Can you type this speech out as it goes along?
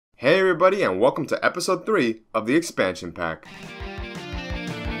Hey everybody, and welcome to episode 3 of the Xpansion Pack.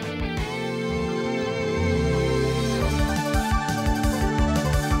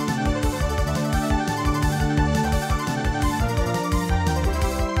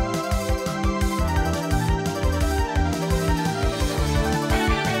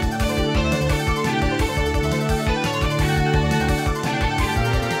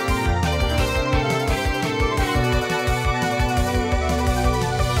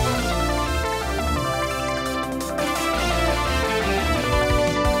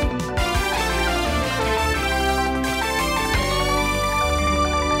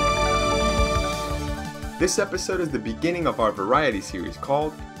 This episode is the beginning of our variety series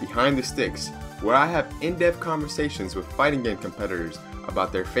called Behind the Sticks, where I have in-depth conversations with fighting game competitors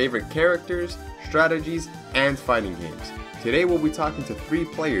about their favorite characters, strategies, and fighting games. Today we'll be talking to 3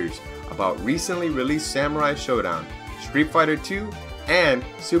 players about recently released Samurai Showdown, Street Fighter 2, and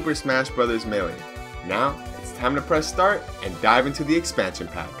Super Smash Bros. Melee. Now, it's time to press start and dive into the Xpansion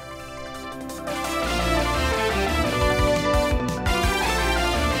Pack.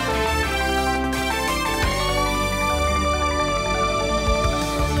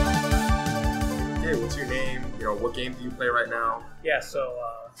 What game do you play right now? Yeah, so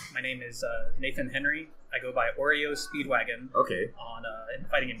my name is Nathan Henry. I go by Oreo Speedwagon. Okay. In the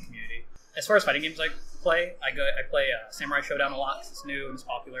fighting game community. As far as fighting games I play Samurai Showdown a lot because it's new and it's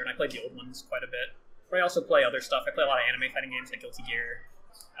popular, and I play the old ones quite a bit. But I also play other stuff. I play a lot of anime fighting games like Guilty Gear.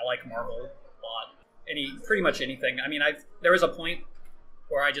 I like Marvel a lot. Pretty much anything. I mean, there was a point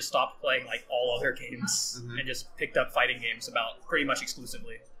where I just stopped playing like all other games and just picked up fighting games about pretty much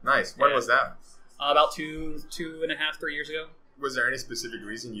exclusively. Nice. When was that? About two and a half, 3 years ago. Was there any specific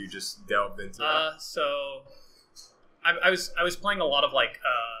reason you just delved into that? So I was playing a lot of like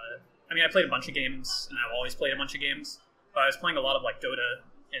I played a bunch of games, and I've always played a bunch of games, but I was playing a lot of like Dota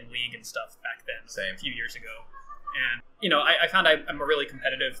and League and stuff back then. Same. A few years ago. And I found I'm a really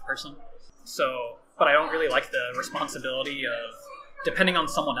competitive person, but I don't really like the responsibility of depending on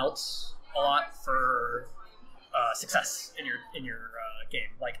someone else a lot for success in your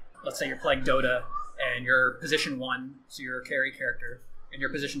game. Like, let's say you're playing Dota and you're position 1, so you're a carry character, and your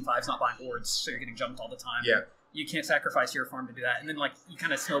position 5's not buying boards, so you're getting jumped all the time. Yeah. You can't sacrifice your farm to do that. And then like you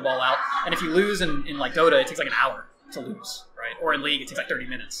kind of snowball out. And if you lose in like Dota, it takes like an hour to lose, right? Or in League, it takes like 30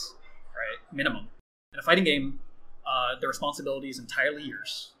 minutes, right? Minimum. In a fighting game, the responsibility is entirely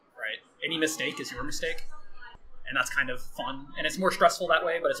yours, right? Any mistake is your mistake. And that's kind of fun. And it's more stressful that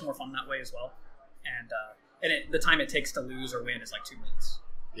way, but it's more fun that way as well. And the time it takes to lose or win is like 2 minutes.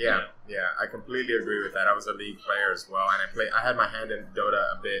 Yeah, I completely agree with that. I was a League player as well, and I had my hand in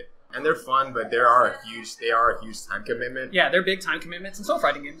Dota a bit, and they're fun, but they are a huge time commitment. Yeah, they're big time commitments, and so are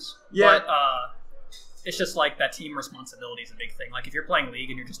fighting games. Yeah, but it's just like that team responsibility is a big thing. Like if you're playing League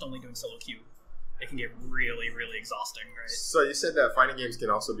and you're just only doing solo queue, it can get really, really exhausting, right? So you said that fighting games can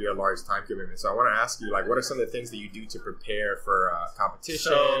also be a large time commitment. So I want to ask you, like, what are some of the things that you do to prepare for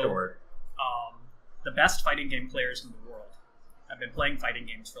competition the best fighting game players in the world have been playing fighting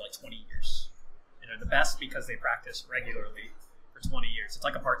games for like 20 years. And they're the best because they practice regularly for 20 years. It's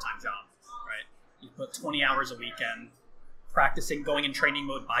like a part-time job, right? You put 20 hours a weekend practicing, going in training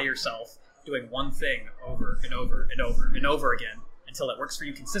mode by yourself, doing one thing over and over and over and over again until it works for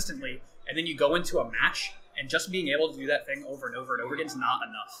you consistently. And then you go into a match, and just being able to do that thing over and over and over again is not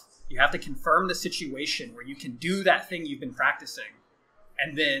enough. You have to confirm the situation where you can do that thing you've been practicing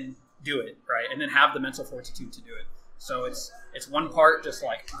and then do it, right? And then have the mental fortitude to do it. So it's one part just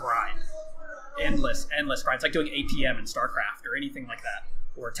like grind. Endless grind. It's like doing APM in StarCraft or anything like that.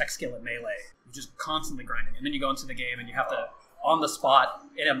 Or tech skill in Melee. You're just constantly grinding. And then you go into the game and you have to, on the spot,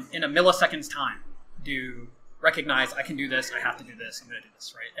 in a millisecond's time, recognize I can do this, I have to do this, I'm going to do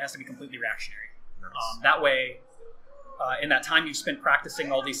this, right? It has to be completely reactionary. Nice. That way, in that time you've spent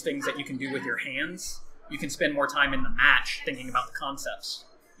practicing all these things that you can do with your hands, you can spend more time in the match thinking about the concepts.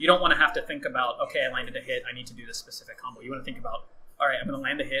 You don't want to have to think about, okay, I landed a hit, I need to do this specific combo. You want to think about, all right, I'm going to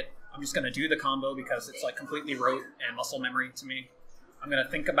land a hit, I'm just going to do the combo because it's like completely rote and muscle memory to me. I'm going to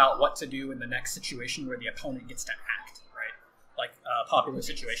think about what to do in the next situation where the opponent gets to act, right? Like a popular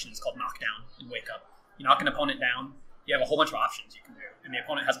situation is called knockdown in Wake Up. You knock an opponent down, you have a whole bunch of options you can do, and the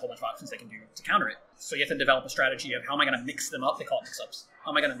opponent has a whole bunch of options they can do to counter it. So you have to develop a strategy of how am I going to mix them up? They call it mix-ups.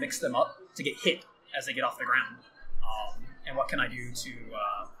 How am I going to mix them up to get hit as they get off the ground? And what can I do to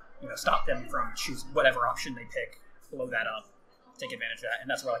stop them from choosing whatever option they pick, blow that up, take advantage of that, and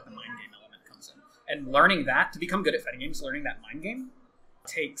that's where like the mind game element comes in. And learning that, to become good at fighting games, learning that mind game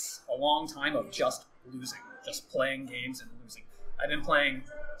takes a long time of just losing, just playing games and losing. I've been playing,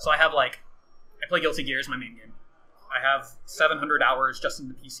 so I play Guilty Gear as my main game. I have 700 hours just in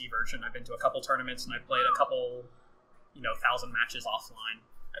the PC version. I've been to a couple tournaments, and I've played a couple, 1,000 matches offline.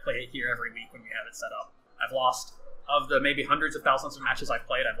 I play it here every week when we have it set up. I've lost, of the maybe hundreds of thousands of matches I've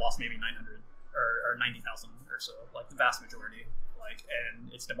played, I've lost maybe 900 or 90,000 or so, like the vast majority. And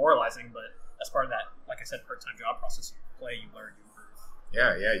it's demoralizing, but that's part of that, like I said, part-time job process. You play, you learn, you improve.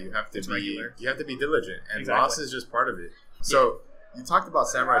 Yeah, you have to be diligent, and Exactly. loss is just part of it. So you talked about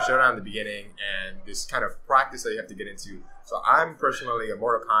Samurai Showdown in the beginning, and this kind of practice that you have to get into. So I'm personally a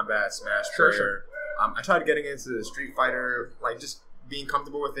Mortal Kombat Smash player. Sure. I tried getting into the Street Fighter, like just being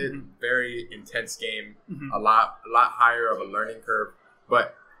comfortable with it. Mm-hmm. Very intense game, Mm-hmm. a lot higher of a learning curve.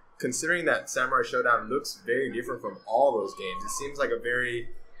 But considering that Samurai Showdown looks very different from all those games, it seems like a very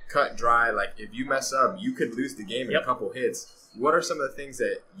cut dry. Like if you mess up, you could lose the game in a couple hits. What are some of the things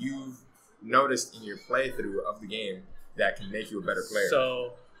that you've noticed in your playthrough of the game that can make you a better player?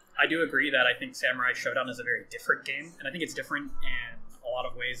 So I do agree that I think Samurai Showdown is a very different game, and I think it's different in a lot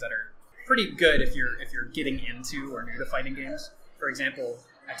of ways that are pretty good if you're getting into or new to fighting games. For example,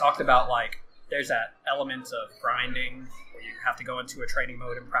 I talked about there's that element of grinding where you have to go into a training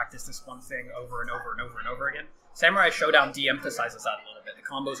mode and practice this one thing over and over and over and over again. Samurai Showdown de-emphasizes that a little bit. The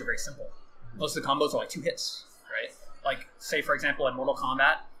combos are very simple. Most of the combos are like 2 hits, right? Like, say, for example, in Mortal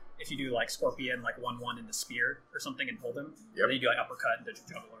Kombat, if you do Scorpion 1-1 in the spear or something and hold him, or then you do uppercut and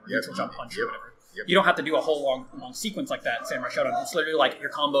juggle or neutral jump punch or whatever. You don't have to do a whole long sequence like that in Samurai Showdown. It's literally your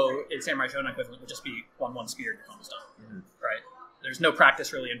combo in Samurai Showdown equivalent would just be 1-1 spear and your combo's done, right? There's no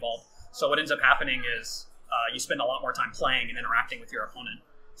practice really involved. So what ends up happening is you spend a lot more time playing and interacting with your opponent.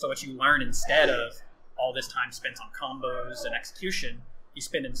 So what you learn instead of all this time spent on combos and execution, you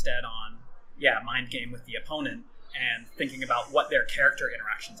spend instead on, mind game with the opponent and thinking about what their character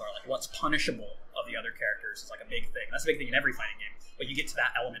interactions are, what's punishable of the other characters is a big thing. That's a big thing in every fighting game, but you get to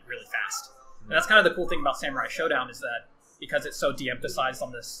that element really fast. And that's kind of the cool thing about Samurai Showdown is that because it's so de-emphasized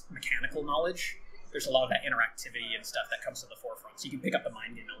on this mechanical knowledge, there's a lot of that interactivity and stuff that comes to the forefront. So you can pick up the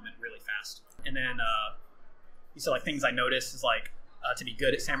mind game element really fast. And then you said things I noticed is to be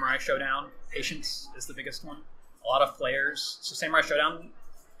good at Samurai Showdown, patience is the biggest one. A lot of players. So Samurai Showdown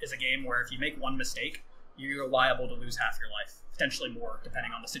is a game where if you make one mistake, you're liable to lose half your life, potentially more,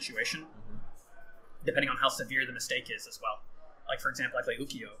 depending on the situation, depending on how severe the mistake is as well. For example, I play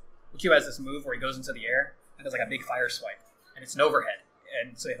Ukiyo. Ukiyo has this move where he goes into the air and does a big fire swipe, and it's an overhead,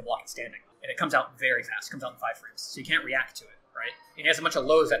 and so you have to block it standing. And it comes out very fast, it comes out in 5 frames, so you can't react to it, right? And he has a bunch of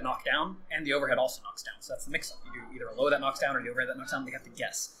lows that knock down, and the overhead also knocks down, so that's the mix-up. You do either a low that knocks down or the overhead that knocks down, they have to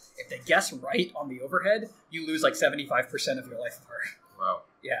guess. If they guess right on the overhead, you lose 75% of your life apart. Wow.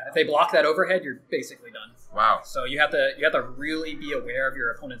 Yeah, if they block that overhead, you're basically done. Wow. So you have to really be aware of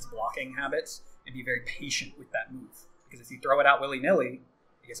your opponent's blocking habits and be very patient with that move. Because if you throw it out willy-nilly,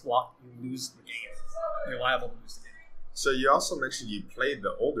 it gets blocked, you lose the game. You're liable to lose the game. So you also mentioned you played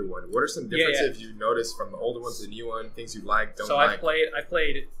the older one. What are some differences you noticed from the older one to the new one? Things you like, don't like? So I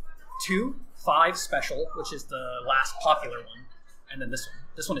played 2, 5 special, which is the last popular one, and then this one.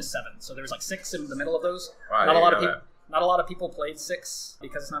 This one is 7. So there was 6 in the middle of those. Wow, Not a lot of people played 6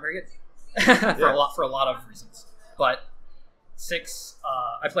 because it's not very good for a lot of reasons. But 6,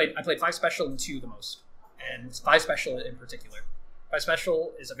 I played 5 special and 2 the most, and 5 special in particular. 5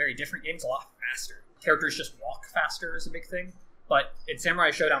 special is a very different game. It's a lot faster. Characters just walk faster is a big thing. But in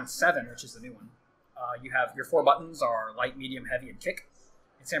Samurai Showdown 7, which is the new one, you have your 4 buttons are light, medium, heavy, and kick.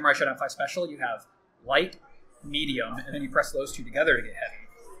 In Samurai Showdown 5 special, you have light, medium, and then you press those 2 together to get heavy.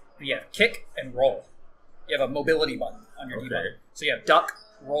 And you have kick and roll. You have a mobility button on your D button. So you have duck,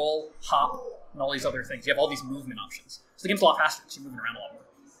 roll, hop, and all these other things. You have all these movement options. So the game's a lot faster because you're moving around a lot more.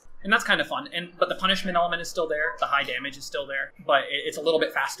 And that's kind of fun. But the punishment element is still there. The high damage is still there. But it's a little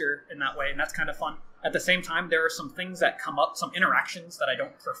bit faster in that way, and that's kind of fun. At the same time, there are some things that come up, some interactions that I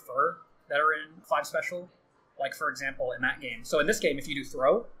don't prefer that are in 5 special. Like, for example, in that game. So in this game, if you do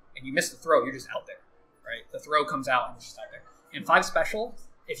throw, and you miss the throw, you're just out there, right? The throw comes out, and it's just out there. In 5 special,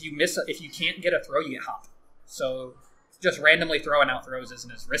 if you can't get a throw, you get hop. So just randomly throwing out throws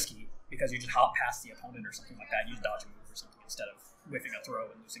isn't as risky because you just hop past the opponent or something like that. You just dodge a move or something instead of whiffing a throw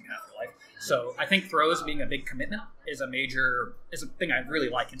and losing half your life. So I think throws being a big commitment is a thing I really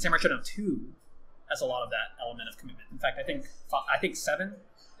like. And Samurai Showdown 2 has a lot of that element of commitment. In fact, I think 7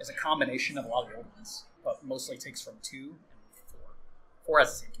 is a combination of a lot of the old ones, but mostly takes from 2 and 4. 4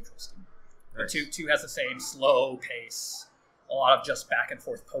 has the same control scheme. Nice. But 2 has the same slow pace, a lot of just back and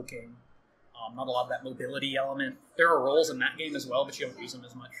forth poking. Not a lot of that mobility element. There are roles in that game as well, but you don't use them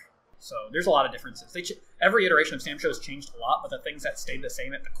as much. So there's a lot of differences. Every iteration of Sam Show has changed a lot, but the things that stayed the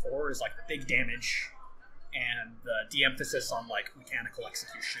same at the core is the big damage and the de-emphasis on mechanical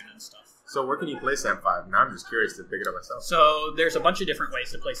execution and stuff. So where can you play Sam 5? Now I'm just curious to pick it up myself. So there's a bunch of different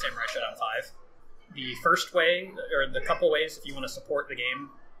ways to play Samurai Showdown 5. The first way, or the couple ways, if you want to support the game,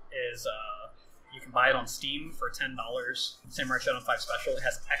 is you can buy it on Steam for $10. Samurai Showdown 5 Special. It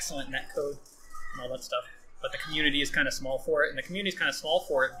has excellent netcode and all that stuff. But the community is kind of small for it, and the community is kind of small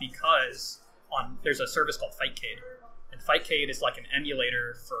for it because there's a service called Fightcade. And Fightcade is like an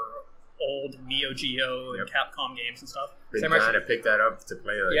emulator for old Neo Geo and Capcom games and stuff. Been trying to pick that up to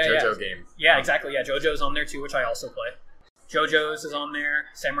play a JoJo game. Yeah, exactly. Yeah, JoJo's on there too, which I also play. JoJo's is on there.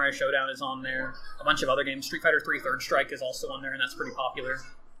 Samurai Showdown is on there. A bunch of other games. Street Fighter 3 Third Strike is also on there, and that's pretty popular.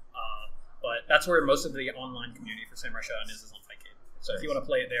 But that's where most of the online community for Samurai Showdown is on Fightcade. So if you want to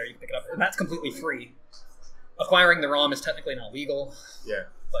play it there, you can pick it up. And that's completely free. Acquiring the ROM is technically not legal. Yeah.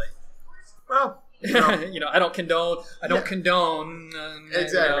 But well, I don't condone.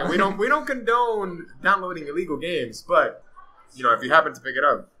 Exactly. We don't condone downloading illegal games, but if you happen to pick it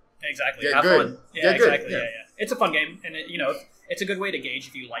up, exactly, have fun. Yeah, exactly. Yeah. It's a fun game, and it's a good way to gauge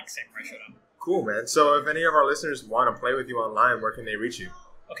if you like Samurai Showdown. Cool, man. So if any of our listeners want to play with you online, where can they reach you?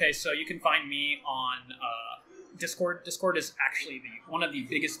 Okay, so you can find me on Discord. Discord is actually one of the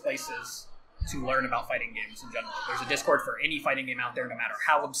biggest places to learn about fighting games in general. There's a Discord for any fighting game out there, no matter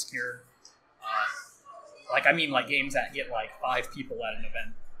how obscure. Like games that get like 5 people at an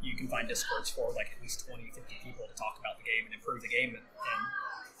event. You can find Discords for like at least 20, 50 people to talk about the game and improve the game.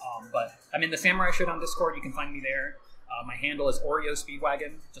 But I'm in the Samurai Showdown Discord. You can find me there. My handle is Oreo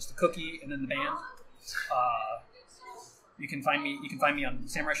Speedwagon, just a cookie and then the band. You can find me on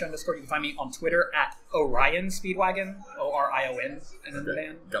Samurai Showdown Discord. You can find me on Twitter at Orion Speedwagon, Orion, and then the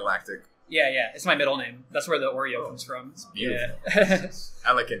band. Galactic. Yeah. It's my middle name. That's where the Oreo comes from. It's beautiful. Yeah.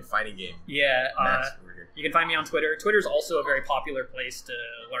 Elegant fighting game. Yeah. You can find me on Twitter. Twitter's also a very popular place to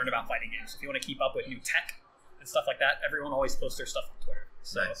learn about fighting games. If you want to keep up with new tech and stuff like that, everyone always posts their stuff on Twitter.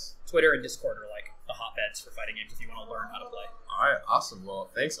 So nice. Twitter and Discord are like the hotbeds for fighting games if you want to learn how to play. All right, awesome.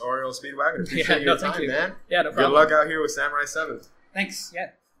 Well, thanks, Oriole Speedwagon. Appreciate your time, man. Yeah, no problem. Good luck out here with Samurai 7. Thanks.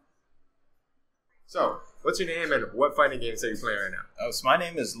 Yeah. So, what's your name and what fighting games are you playing right now? Oh, so my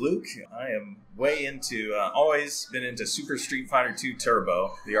name is Luke. I am way into, always been into Super Street Fighter 2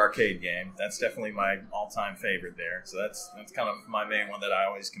 Turbo, the arcade game. That's definitely my all-time favorite there. So that's kind of my main one that I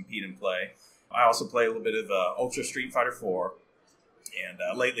always compete and play. I also play a little bit of Ultra Street Fighter 4.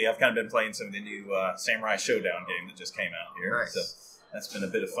 And lately I've kind of been playing some of the new Samurai Showdown game that just came out here. Nice. So that's been a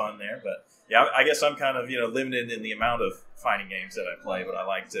bit of fun there. But yeah, I guess I'm kind of, limited in the amount of fighting games that I play, but I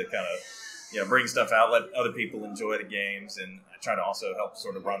like to kind of, bring stuff out, let other people enjoy the games, and I try to also help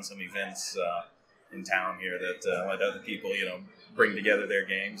sort of run some events in town here that let other people, bring together their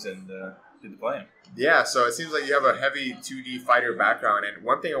games and do the playing. Yeah, so it seems like you have a heavy 2D fighter background, and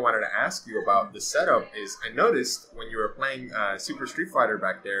one thing I wanted to ask you about the setup is I noticed when you were playing Super Street Fighter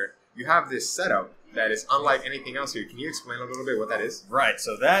back there, you have this setup that is unlike anything else here. Can you explain a little bit what that is? Right,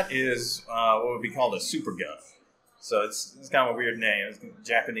 so that is what would be called a super gun. So it's kind of a weird name, it's a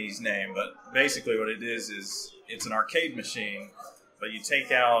Japanese name, but basically what it is it's an arcade machine, but you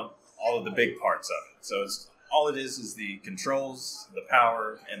take out all of the big parts of it. So all it is the controls, the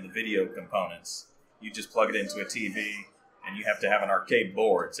power, and the video components. You just plug it into a TV, and you have to have an arcade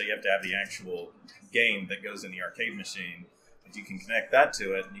board, so you have to have the actual game that goes in the arcade machine. But you can connect that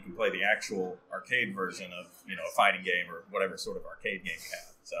to it, and you can play the actual arcade version of a fighting game or whatever sort of arcade game you have.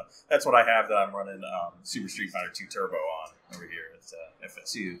 So that's what I have that I'm running Super Street Fighter 2 Turbo on over here at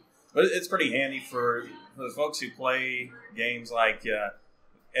FSU. But it's pretty handy for the folks who play games like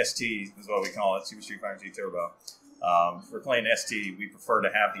ST is what we call it, Super Street Fighter 2 Turbo. For playing ST, we prefer to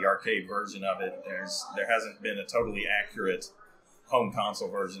have the arcade version of it. There hasn't been a totally accurate home console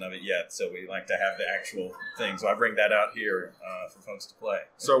version of it yet, so we like to have the actual thing. So I bring that out here for folks to play.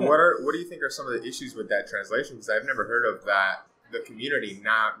 So what do you think are some of the issues with that translation? Because I've never heard of that. The community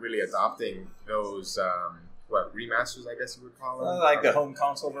not really adopting those remasters, I guess you would call them, like the home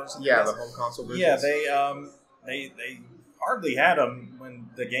console version. Yeah, the home console version. Yeah, they hardly had them when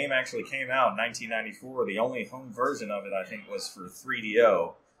the game actually came out in 1994. The only home version of it, I think, was for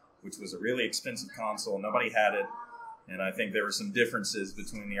 3DO, which was a really expensive console. Nobody had it, and I think there were some differences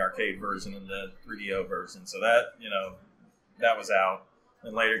between the arcade version and the 3DO version. So that that was out,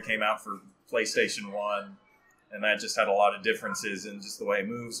 and later it came out for PlayStation 1. And that just had a lot of differences in just the way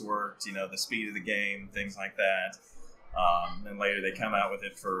moves worked, the speed of the game, things like that. And later they come out with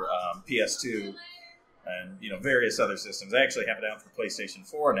it for PS2 and, various other systems. They actually have it out for PlayStation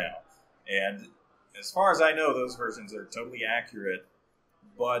 4 now. And as far as I know, those versions are totally accurate,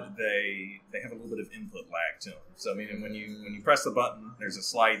 but they have a little bit of input lag to them. So, meaning when you press the button, there's a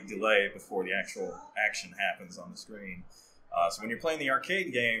slight delay before the actual action happens on the screen. So when you're playing the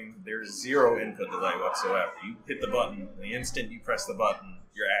arcade game, there's zero input delay whatsoever. You hit the button, the instant you press the button,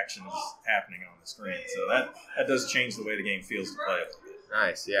 your action is happening on the screen. So that does change the way the game feels to play a little bit.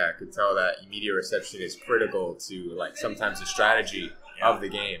 Nice, yeah. I could tell that immediate reception is critical to like sometimes the strategy of the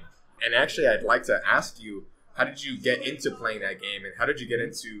game. And actually, I'd like to ask you, how did you get into playing that game, and how did you get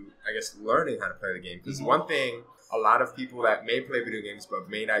into, I guess, learning how to play the game? Because one thing a lot of people that may play video games but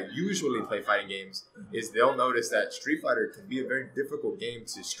may not usually play fighting games is they'll notice that Street Fighter can be a very difficult game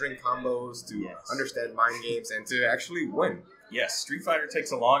to string combos, to understand mind games, and to actually win. Yes, Street Fighter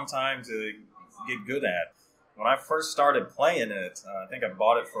takes a long time to get good at. When I first started playing it, I think I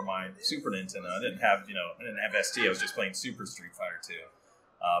bought it for my Super Nintendo. I didn't have ST. I was just playing Super Street Fighter 2.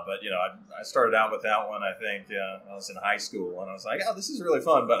 But I started out with that one. I think I was in high school, and I was like, "Oh, this is really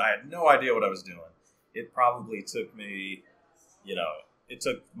fun," but I had no idea what I was doing. It probably took me, it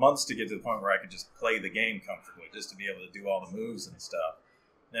took months to get to the point where I could just play the game comfortably, just to be able to do all the moves and stuff.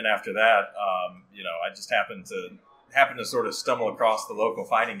 Then after that, I just happened to sort of stumble across the local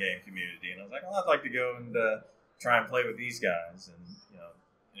fighting game community, and I was like, "Well, I'd like to go and try and play with these guys." And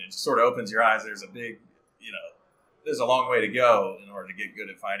it just sort of opens your eyes. There's a big, there's a long way to go in order to get good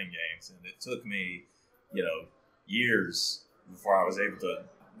at fighting games, and it took me, years before I was able to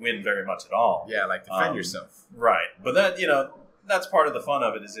win very much at all. Yeah, like defend yourself. Right. But that, that's part of the fun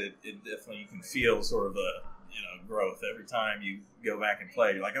of it, is it definitely, you can feel sort of a, growth every time you go back and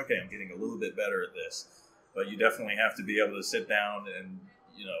play. You're like, okay, I'm getting a little bit better at this. But you definitely have to be able to sit down and,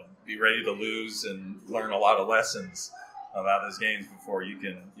 be ready to lose and learn a lot of lessons about those games before you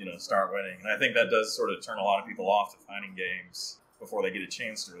can, start winning. And I think that does sort of turn a lot of people off to fighting games before they get a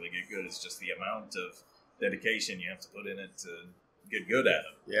chance to really get good. It's just the amount of dedication you have to put in it to get good at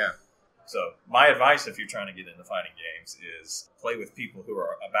them. Yeah. So my advice, if you're trying to get into fighting games, is play with people who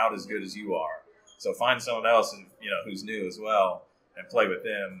are about as good as you are. So find someone else, who's new as well, and play with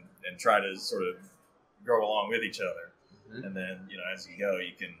them and try to sort of grow along with each other. Mm-hmm. And then, as you go,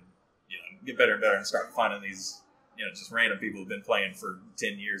 you can, get better and better and start finding these, just random people who've been playing for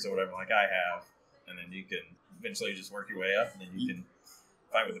 10 years or whatever, like I have. And then you can eventually just work your way up, and then you can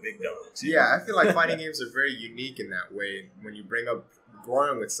fight with the big dogs. Yeah, I feel like fighting games are very unique in that way. When you bring up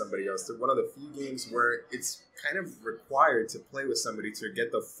growing with somebody else, they're one of the few games where it's kind of required to play with somebody to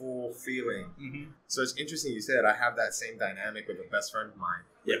get the full feeling. Mm-hmm. So it's interesting you said I have that same dynamic with a best friend of mine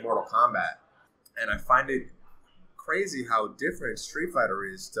with Mortal Kombat. And I find it crazy how different Street Fighter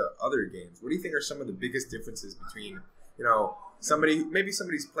is to other games. What do you think are some of the biggest differences between,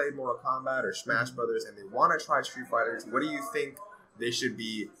 somebody's played Mortal Kombat or Smash Brothers and they want to try Street Fighter. What do you think they should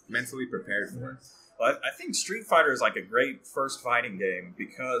be mentally prepared for? Well, I think Street Fighter is like a great first fighting game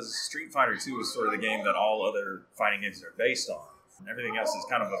because Street Fighter 2 is sort of the game that all other fighting games are based on. And everything else is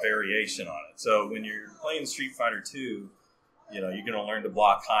kind of a variation on it. So when you're playing Street Fighter 2, you're going to learn to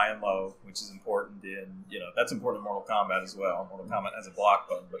block high and low, which is important that's important in Mortal Kombat as well. Mortal Kombat has a block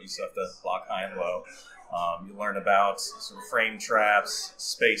button, but you still have to block high and low. You learn about sort of frame traps,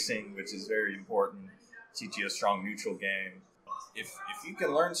 spacing, which is very important. Teach you a strong neutral game. If you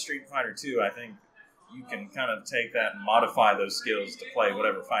can learn Street Fighter 2, I think you can kind of take that and modify those skills to play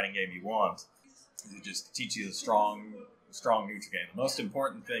whatever fighting game you want. It just teach you a strong neutral game. The most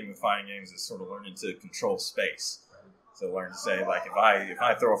important thing with fighting games is sort of learning to control space. So learn to say, like, if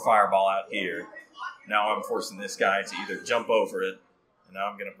I throw a fireball out here, now I'm forcing this guy to either jump over it, and now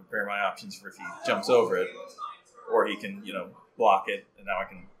I'm going to prepare my options for if he jumps over it, or he can, block it, and now I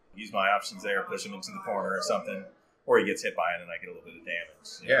can use my options there, push him into the corner or something, or he gets hit by it and I get a little bit of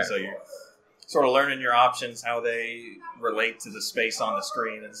damage. So you're sort of learning your options, how they relate to the space on the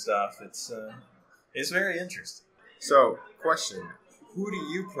screen and stuff. It's very interesting. So, question. Who do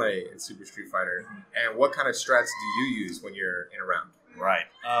you play in Super Street Fighter, and what kind of strats do you use when you're in a round? Right.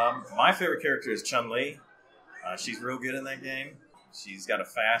 My favorite character is Chun-Li. She's real good in that game. She's got a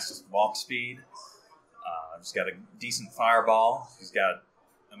fast walk speed. She's got a decent fireball. She's got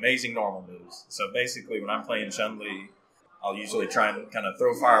amazing normal moves. So basically, when I'm playing Chun-Li, I'll usually try and kind of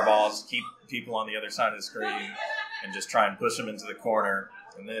throw fireballs, keep people on the other side of the screen, and just try and push them into the corner,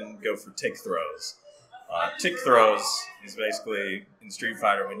 and then go for tick throws. Tick throws is basically, in Street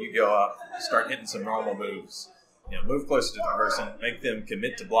Fighter, when you go up, start hitting some normal moves. Move closer to the person, make them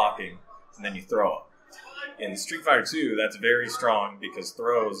commit to blocking, and then you throw them. In Street Fighter 2, that's very strong because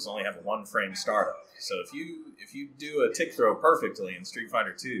throws only have a one-frame startup. So if you do a tick throw perfectly in Street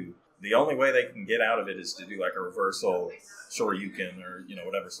Fighter 2, the only way they can get out of it is to do like a reversal Shoryuken or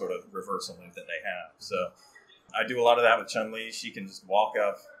whatever sort of reversal move that they have. So I do a lot of that with Chun-Li. She can just walk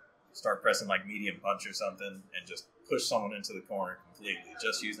up, start pressing like medium punch or something, and just push someone into the corner completely,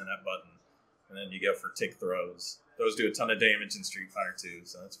 just using that button. and then you go for tick throws. Those do a ton of damage in Street Fighter 2,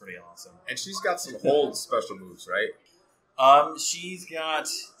 so that's pretty awesome. And she's got some hold special moves, right?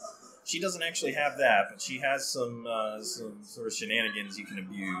 She doesn't actually have that, but she has some sort of shenanigans you can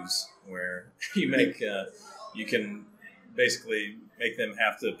abuse, where you can basically make them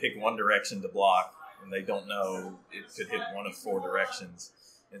have to pick one direction to block, and they don't know it could hit one of 4 directions.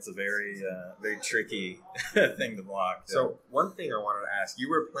 It's a very tricky thing to block. So one thing I wanted to ask, you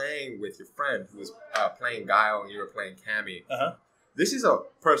were playing with your friend who was playing Guile, and you were playing Cammy. Uh-huh. This is a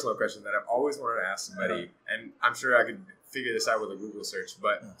personal question that I've always wanted to ask somebody, and I'm sure I could figure this out with a Google search,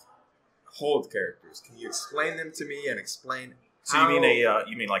 but hold characters. Can you explain them to me and explain So how... you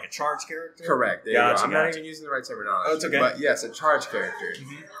mean like a charge character? Correct. There you go. Gotcha, I'm not even using the right terminology. Oh, it's okay. But yes, a charge character.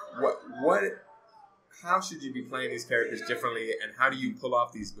 Mm-hmm. How should you be playing these characters differently, and how do you pull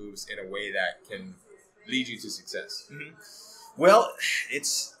off these moves in a way that can lead you to success? Mm-hmm. Well,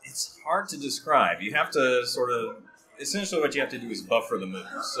 it's hard to describe. You have to essentially what you have to do is buffer the move.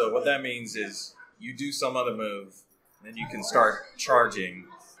 So what that means is you do some other move, and then you can start charging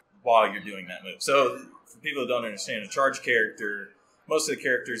while you're doing that move. So for people who don't understand, a charge character, most of the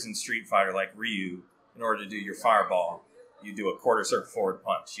characters in Street Fighter, like Ryu, in order to do your fireball, you do a quarter circle forward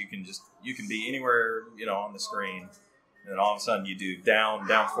punch. You can be anywhere, on the screen, and then all of a sudden you do down,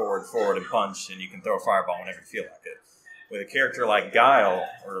 forward, and punch, and you can throw a fireball whenever you feel like it. With a character like Guile,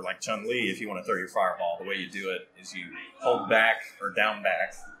 or like Chun-Li, if you want to throw your fireball, the way you do it is you hold back or down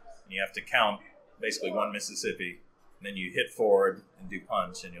back, and you have to count basically 1 Mississippi, and then you hit forward and do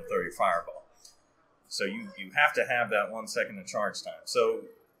punch, and you'll throw your fireball. So you have to have that 1 second of charge time. So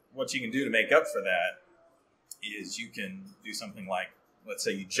what you can do to make up for that is you can do something like, let's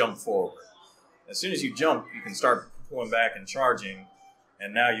say you jump forward. As soon as you jump, you can start pulling back and charging,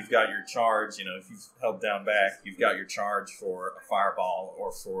 and now you've got your charge. If you've held down back, you've got your charge for a fireball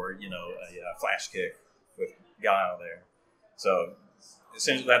or for, a flash kick with Guile there. So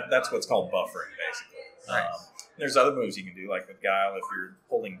essentially that's what's called buffering, basically. Nice. There's other moves you can do, like with Guile, if you're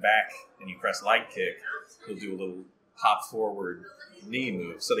holding back and you press light kick, he'll do a little hop forward knee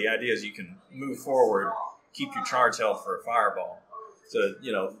move. So the idea is you can move forward, keep your charge held for a fireball. So,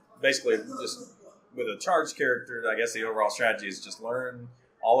 basically just with a charge character, I guess the overall strategy is just learn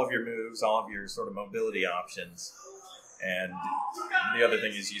all of your moves, all of your sort of mobility options. And the other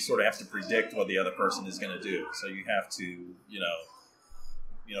thing is you sort of have to predict what the other person is going to do. So you have to,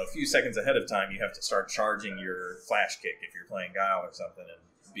 a few seconds ahead of time, you have to start charging your flash kick if you're playing Guile or something,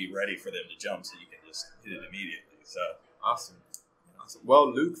 and be ready for them to jump so you can just hit it immediately. So Awesome.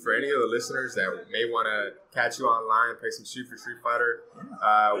 Well, Luke, for any of the listeners that may want to catch you online, play some Street Fighter,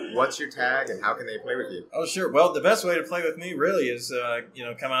 what's your tag and how can they play with you? Oh, sure. Well, the best way to play with me really is,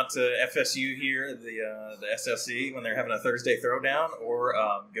 come out to FSU here, the SSE, when they're having a Thursday Throwdown, or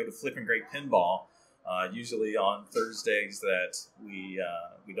go to Flippin' Great Pinball. Usually on Thursdays that we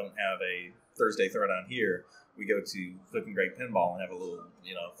don't have a Thursday Throwdown here, we go to Flippin' Great Pinball and have a little,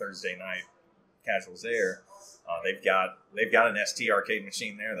 Thursday night casuals there. They've got an ST arcade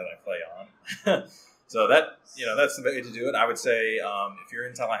machine there that I play on. So that's the way to do it. I would say if you're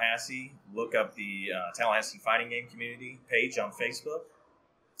in Tallahassee, look up the Tallahassee Fighting Game Community page on Facebook.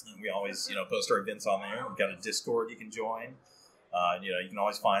 And we always post our events on there. We've got a Discord you can join. You can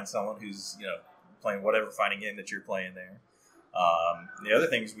always find someone who's playing whatever fighting game that you're playing there. The other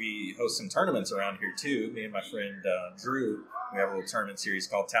thing is we host some tournaments around here too. Me and my friend Drew, we have a little tournament series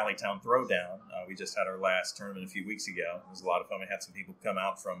called Tallytown Throwdown. We just had our last tournament a few weeks ago. It was a lot of fun. We had some people come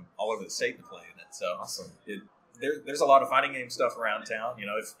out from all over the state to play in it. So awesome. There's a lot of fighting game stuff around town.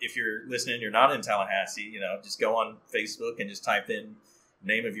 If you're listening, you're not in Tallahassee, just go on Facebook and just type in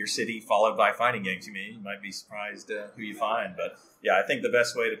name of your city followed by fighting games. You might be surprised who you find. But yeah, I think the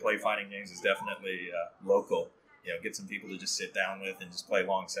best way to play fighting games is definitely local. Get some people to just sit down with and just play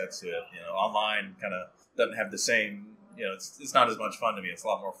long sets with. Online kind of doesn't have the same, it's not as much fun to me. It's a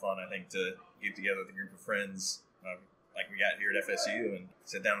lot more fun, I think, to get together with a group of friends like we got here at FSU and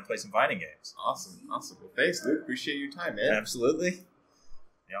sit down and play some fighting games. Awesome. Well, thanks, Luke. Appreciate your time, man. Absolutely.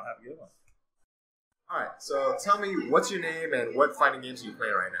 Y'all have a good one. All right, so tell me, what's your name and what fighting games are you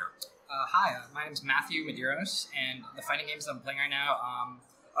playing right now? Hi, my name's Matthew Medeiros, and the fighting games that I'm playing right now,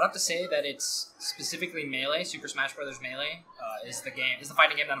 I'd have to say that it's specifically Melee. Super Smash Bros. Melee is the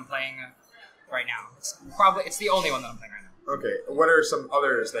fighting game that I'm playing right now. It's the only one that I'm playing right now. Okay, what are some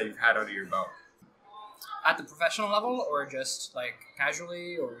others that you've had under your belt? At the professional level, or just like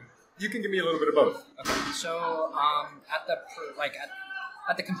casually, or you can give me a little bit of both. Okay, so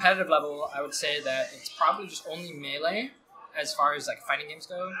at the competitive level, I would say that it's probably just only Melee as far as like fighting games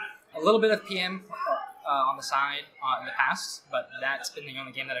go. A little bit of PM, on the side in the past, but that's been the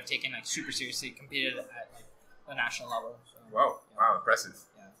only game that I've taken like super seriously, competed at like the national level. So, Wow, impressive.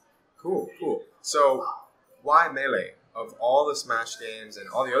 Yeah. Cool. So, why Melee? Of all the Smash games and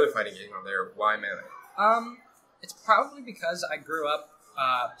all the other fighting games on there, why Melee? It's probably because I grew up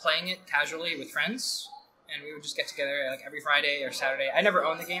playing it casually with friends, and we would just get together like every Friday or Saturday. I never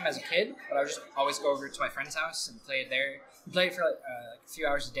owned the game as a kid, but I would just always go over to my friend's house and play it there. We played it for like a few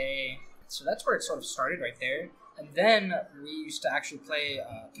hours a day, so that's where it sort of started right there. And then we used to actually play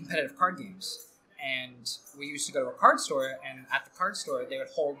competitive card games, and we used to go to a card store, and at the card store they would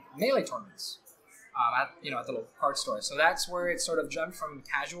hold Melee tournaments. At the local card store. So that's where it sort of jumped from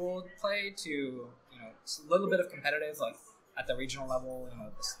casual play to, it's a little bit of competitive, like at the regional level,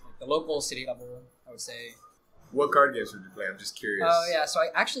 the local city level, I would say. What card games would you play? I'm just curious. Oh, yeah. So I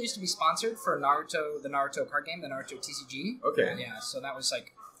actually used to be sponsored for the Naruto card game, the Naruto TCG. Okay. Yeah, so that was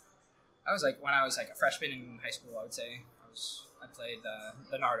like, when I was like a freshman in high school, I would say. I played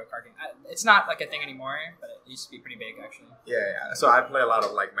the Naruto card game. It's not like a thing anymore, but it used to be pretty big actually. Yeah. So I play a lot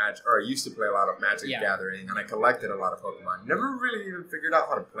of like Magic, or I used to play a lot of Magic Yeah. Gathering, and I collected a lot of Pokemon. Never really even figured out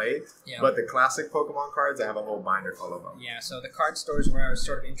how to play, Yeah. but the classic Pokemon cards, I have a whole binder full of them. Yeah, so the card stores where I was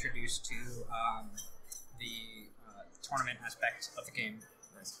sort of introduced to the tournament aspect of the game.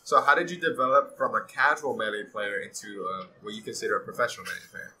 Nice. So how did you develop from a casual Melee player into what you consider a professional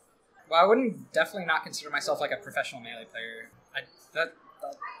Melee player? Well, I wouldn't definitely not consider myself like a professional Melee player.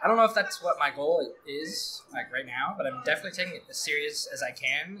 I don't know if that's what my goal is like right now, but I'm definitely taking it as serious as I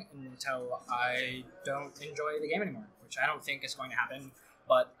can until I don't enjoy the game anymore, which I don't think is going to happen.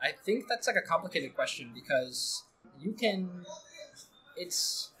 But I think that's like a complicated question because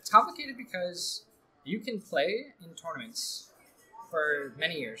it's complicated because you can play in tournaments for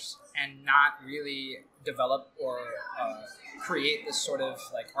many years and not really develop or create this sort of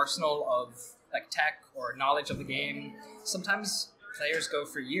like arsenal of like tech or knowledge of the game. Sometimes players go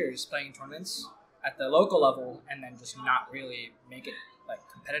for years playing in tournaments at the local level and then just not really make it like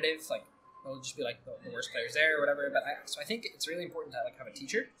competitive. Like they'll just be like the worst players there or whatever. But I think it's really important to like have a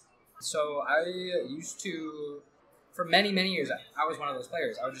teacher. So I used to, for many years, I was one of those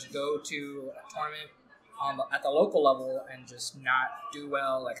players. I would just go to a tournament at the local level and just not do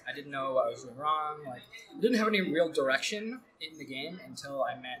well. Like I didn't know what I was doing wrong. Like didn't have any real direction in the game until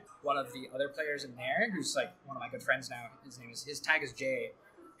I met one of the other players in there, who's like one of my good friends now. His tag is Jay,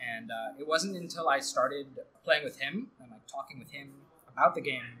 and it wasn't until I started playing with him and like talking with him about the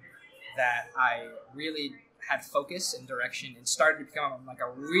game that I really had focus and direction and started to become like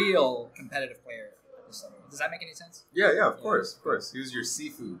a real competitive player at this level. Does that make any sense? Yeah, of course. He was your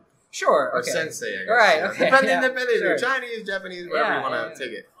seafood. Sure. Or Okay. sensei, I guess. Right. Okay. Depending if you're Sure. Chinese, Japanese, whatever you want to Yeah.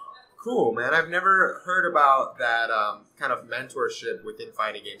 take it. Cool, man. I've never heard about that kind of mentorship within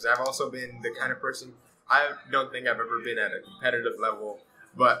fighting games. I've also been the kind of person, I don't think I've ever been at a competitive level,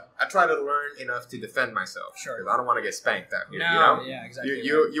 but I try to learn enough to defend myself. Sure. Because I don't want to get spanked out here. No. You know? Yeah. Exactly.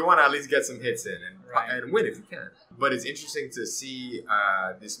 You want to at least get some hits in Right. and win if you can. But it's interesting to see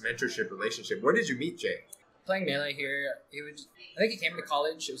this mentorship relationship. Where did you meet Jay? Playing Melee here, I think he came to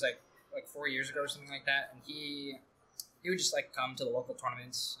college. It was like 4 years ago or something like that, and he would just like come to the local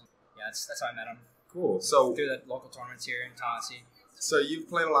tournaments. Yeah, that's how I met him. Cool. So Through the local tournaments here in Tallahassee. So you've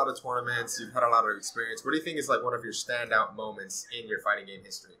played a lot of tournaments, you've had a lot of experience. What do you think is like one of your standout moments in your fighting game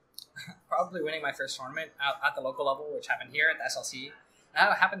history? Probably winning my first tournament at the local level, which happened here at the SLC.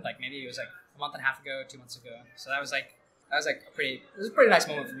 That happened like maybe it was like a month and a half ago, 2 months ago. So that was a pretty nice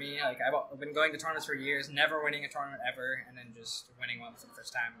moment for me. Like I've been going to tournaments for years, never winning a tournament ever, and then just winning one for the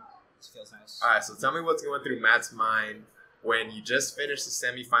first time. It feels nice. All right, so tell me what's going through Matt's mind when you just finished the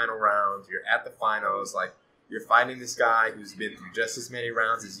semifinal round, you're at the finals, like you're fighting this guy who's been through just as many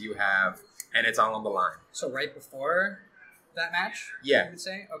rounds as you have, and it's all on the line. So right before that match, Yeah. you would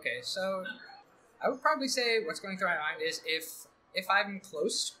say? Okay, so I would probably say what's going through my mind is if I'm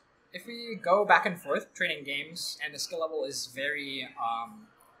close, if we go back and forth trading games and the skill level is very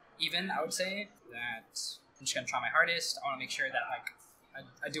even, I would say that I'm just going to try my hardest. I want to make sure that like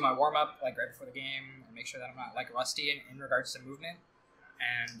I do my warm-up like right before the game and make sure that I'm not like rusty in regards to movement,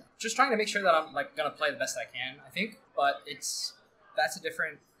 and just trying to make sure that I'm like going to play the best I can, I think. But that's a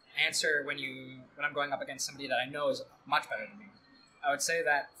different answer when I'm going up against somebody that I know is much better than me. I would say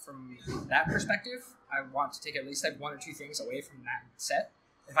that from that perspective, I want to take at least like one or two things away from that set.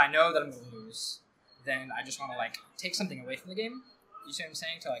 If I know that I'm going to lose, then I just want to like take something away from the game. You see what I'm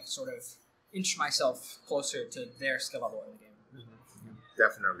saying? To like sort of inch myself closer to their skill level in the game.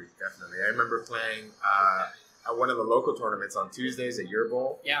 Definitely. I remember playing at one of the local tournaments on Tuesdays at Your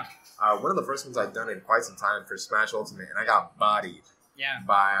Bowl. Yeah. One of the first ones I'd done in quite some time for Smash Ultimate, and I got bodied. Yeah.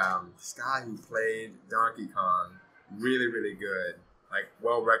 by this guy who played Donkey Kong. Really, really good. Like,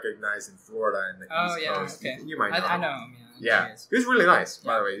 well recognized in Florida and the East Coast. Okay. You might know I him. know him. Yeah. He was really nice,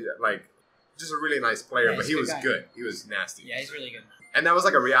 by the way. Like, just a really nice player, Yeah, but he's he a good was guy. good. He was nasty. Yeah, he's really good. And that was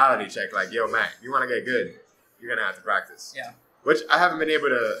like a reality check. Like, yo, Matt, you want to get good, you're going to have to practice. Yeah. Which I haven't been able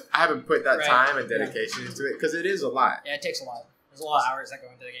to, I haven't put that Right. time and dedication into it because it is a lot. Yeah, it takes a lot. There's a lot of hours that go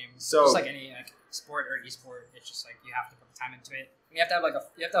into the game. So- just like any sport or esport, it's just like you have to put the time into it. You have to have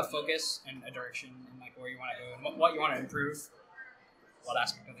you have to have focus and a direction and like where you want to go and what you want to improve. What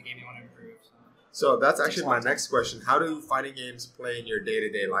aspect of the game you want to improve. So that's Takes actually a lot my of time. next question. How do fighting games play in your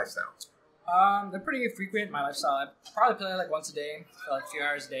day-to-day lifestyle? They're pretty frequent in my lifestyle. I probably play like once a day for like a few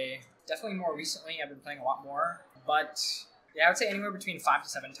hours a day. Definitely more recently. I've been playing a lot more. But yeah, I would say anywhere between 5 to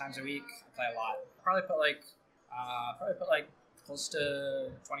 7 times a week. I play a lot. Probably put like close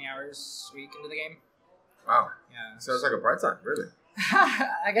to 20 hours a week into the game. Wow. Yeah. So it's like a part time, really.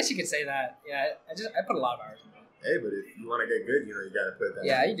 I guess you could say that. Yeah, I put a lot of hours into it. Hey, but if you want to get good, you got to put that.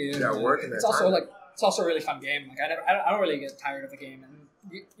 Yeah, you do. You got to work in that It's also time. it's also a really fun game. Like I don't really get tired of the game,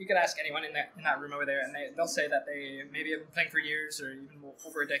 and you could ask anyone in that room over there, and they'll say that they maybe have been playing for years or even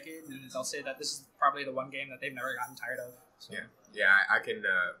over a decade, and they'll say that this is probably the one game that they've never gotten tired of. So. Yeah, I can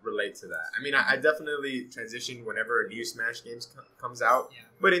relate to that. I mean, I definitely transition whenever a new Smash game comes out. Yeah.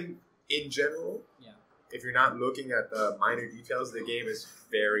 But in general, Yeah. if you're not looking at the minor details, the game is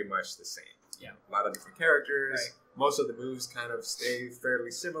very much the same. Yeah. A lot of different characters. Right. Most of the moves kind of stay fairly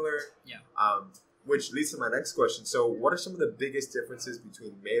similar. Yeah. Which leads to my next question. So, what are some of the biggest differences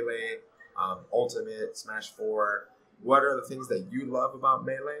between Melee, Ultimate, Smash 4? What are the things that you love about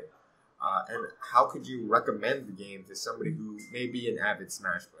Melee? And how could you recommend the game to somebody who may be an avid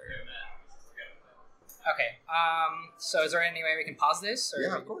Smash player? Okay. So is there any way we can pause this? Or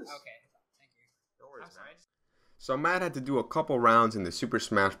Yeah, of course. Okay. Thank you. No worries, I'm sorry. man. So Matt had to do a couple rounds in the Super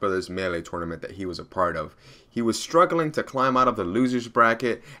Smash Bros. Melee tournament that he was a part of. He was struggling to climb out of the losers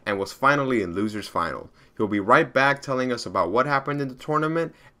bracket and was finally in losers final. He'll be right back telling us about what happened in the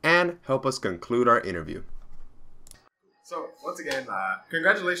tournament and help us conclude our interview. So, once again,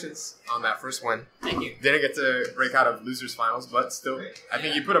 congratulations on that first one. Thank you. Didn't get to break out of losers finals, but still, I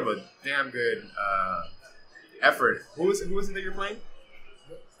think you put up a damn good effort. Who was it that you're playing?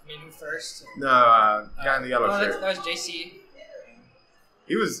 I mean, who first? No, guy in the yellow shirt. That was JC.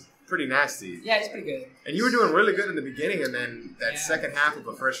 He was pretty nasty. Yeah, he's pretty good. And you were doing really good in the beginning, and then that second half of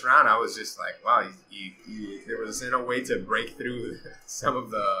the first round, I was just like, wow, there was no way to break through some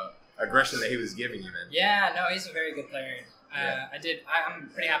of the aggression that he was giving you, man. Yeah, no, he's a very good player. I'm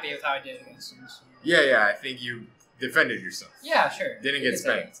pretty happy with how I did against him. So. Yeah, I think you defended yourself. Yeah, sure. Didn't get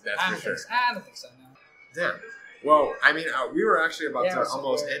spanked, that's for sure. I don't think so, no. Damn. Well, I mean, we were actually about to so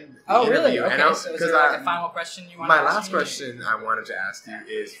almost we're- end the Oh, interview. really? Okay, And so is there like a final question you want to my ask last me? question I wanted to ask you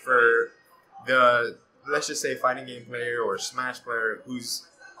is for the, let's just say, fighting game player or Smash player who's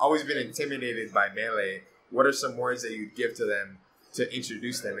always been intimidated by Melee, what are some words that you'd give to them to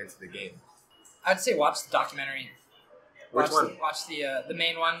introduce them into the game? I'd say watch the documentary. Which one? Watch the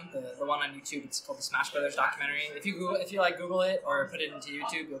main one, the one on YouTube. It's called the Smash Brothers documentary. If you Google it or put it into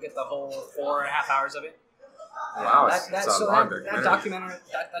YouTube, you'll get the whole 4.5 hours of it. Wow, that documentary.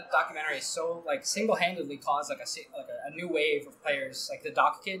 documentary is so like single-handedly caused like a new wave of players, like the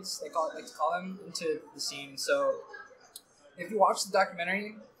doc kids they call them, into the scene. So if you watch the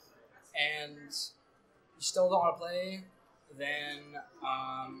documentary and you still don't want to play, then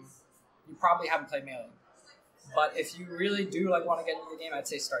you probably haven't played Melee. But if you really do want to get into the game, I'd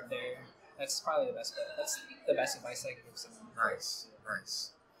say start there. That's probably the best. That's the best advice I can give someone. Nice.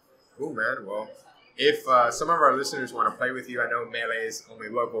 Cool, man. Well, if some of our listeners want to play with you, I know Melee is only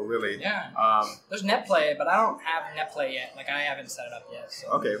local, really. Yeah. There's net play, but I don't have net play yet. Like, I haven't set it up yet. So.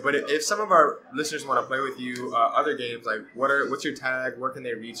 Okay, but if some of our listeners want to play with you, other games, like what's your tag? Where can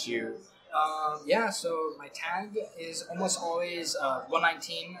they reach you? So my tag is almost always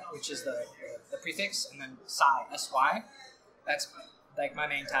 119, which is the prefix, and then SY. That's like my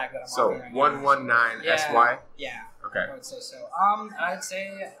main tag that I'm So offering right 119 now. SY. Yeah. Okay. I would say so. And I'd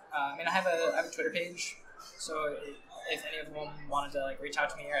say, I have a Twitter page, so if any of them wanted to reach out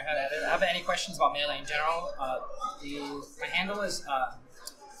to me or have any questions about Melee in general, my handle is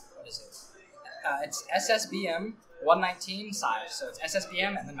what is it? It's SSBM 119 size. So it's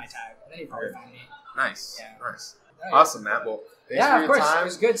SSBM and then my tag, and then you probably find me. Nice. Yeah. Nice. Oh, yeah. Awesome, Matt. Well, thanks for of your course. time. It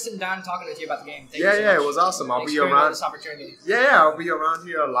was good sitting down and talking with you about the game. Thank you so Yeah, much. it was awesome. I'll Thanks be for around. this opportunity. Yeah, I'll be around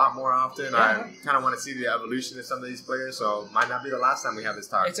here a lot more often. Yeah. I kind of want to see the evolution of some of these players, so might not be the last time we have this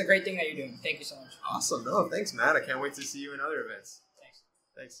talk. It's a great thing that you're doing. Thank you so much. Awesome. No, thanks, Matt. I can't wait to see you in other events.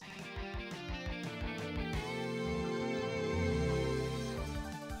 Thanks. Thanks.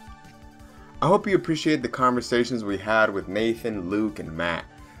 I hope you appreciate the conversations we had with Nathan, Luke, and Matt.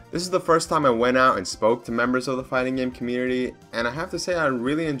 This is the first time I went out and spoke to members of the fighting game community, and I have to say I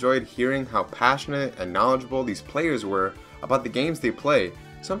really enjoyed hearing how passionate and knowledgeable these players were about the games they play.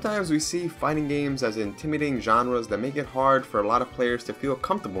 Sometimes we see fighting games as intimidating genres that make it hard for a lot of players to feel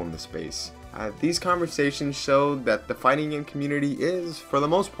comfortable in the space. These conversations showed that the fighting game community is, for the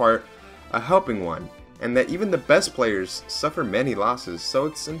most part, a helping one, and that even the best players suffer many losses, so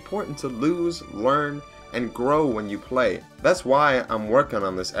it's important to lose, learn, and grow when you play. That's why I'm working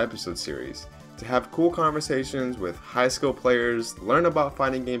on this episode series, to have cool conversations with high skill players, learn about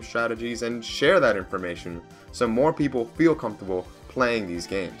fighting game strategies, and share that information so more people feel comfortable playing these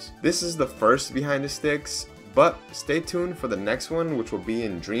games. This is the first Behind the Sticks, but stay tuned for the next one, which will be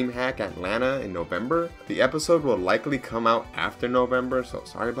in DreamHack Atlanta in November. The episode will likely come out after November, so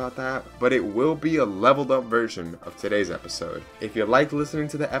sorry about that, but it will be a leveled up version of today's episode. If you liked listening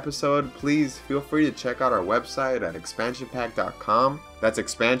to the episode, please feel free to check out our website at xpansionpack.com. That's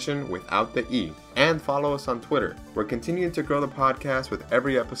expansion without the E. And follow us on Twitter. We're continuing to grow the podcast with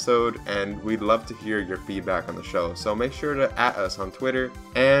every episode, and we'd love to hear your feedback on the show. So make sure to @ us on Twitter.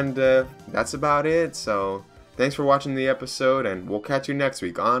 And that's about it. So thanks for watching the episode, and we'll catch you next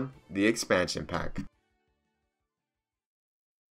week on the Xpansion Pack.